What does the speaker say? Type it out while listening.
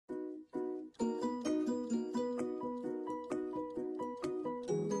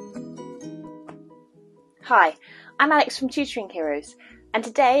Hi, I'm Alex from Tutoring Heroes, and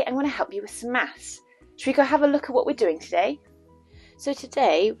today I'm going to help you with some maths. Should we go have a look at what we're doing today? So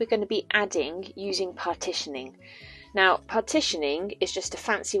today we're going to be adding using partitioning. Now, partitioning is just a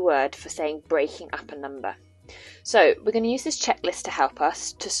fancy word for saying breaking up a number. So we're going to use this checklist to help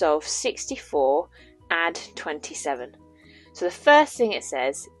us to solve 64 add 27. So the first thing it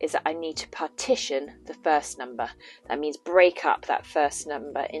says is that I need to partition the first number. That means break up that first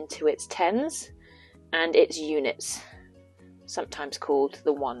number into its tens and its units, sometimes called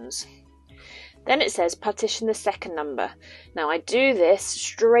the ones. Then it says partition the second number. Now I do this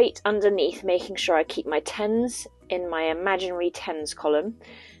straight underneath, making sure I keep my tens in my imaginary tens column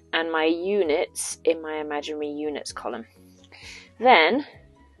and my units in my imaginary units column. Then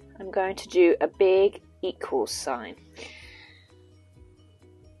I'm going to do a big equals sign.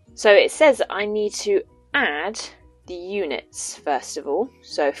 So it says that I need to add the units first of all.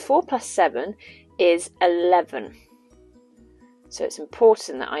 So 4 plus 7 is 11. So it's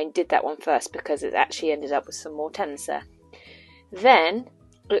important that I did that one first because it actually ended up with some more tens there. Then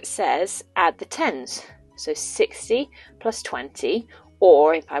it says add the tens. So 60 plus 20,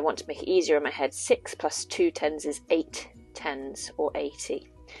 or if I want to make it easier in my head, 6 plus 2 tens is 8 tens, or 80.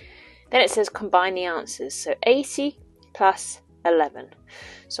 Then it says combine the answers. So 80 plus 11.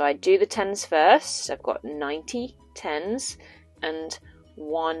 So I do the tens first. So I've got 90 tens and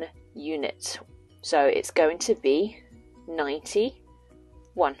 1 unit. So it's going to be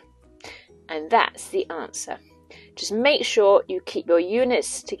 91. And that's the answer. Just make sure you keep your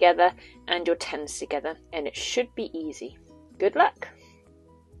units together and your tens together, and it should be easy. Good luck!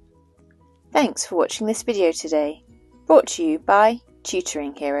 Thanks for watching this video today, brought to you by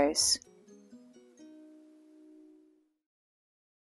Tutoring Heroes.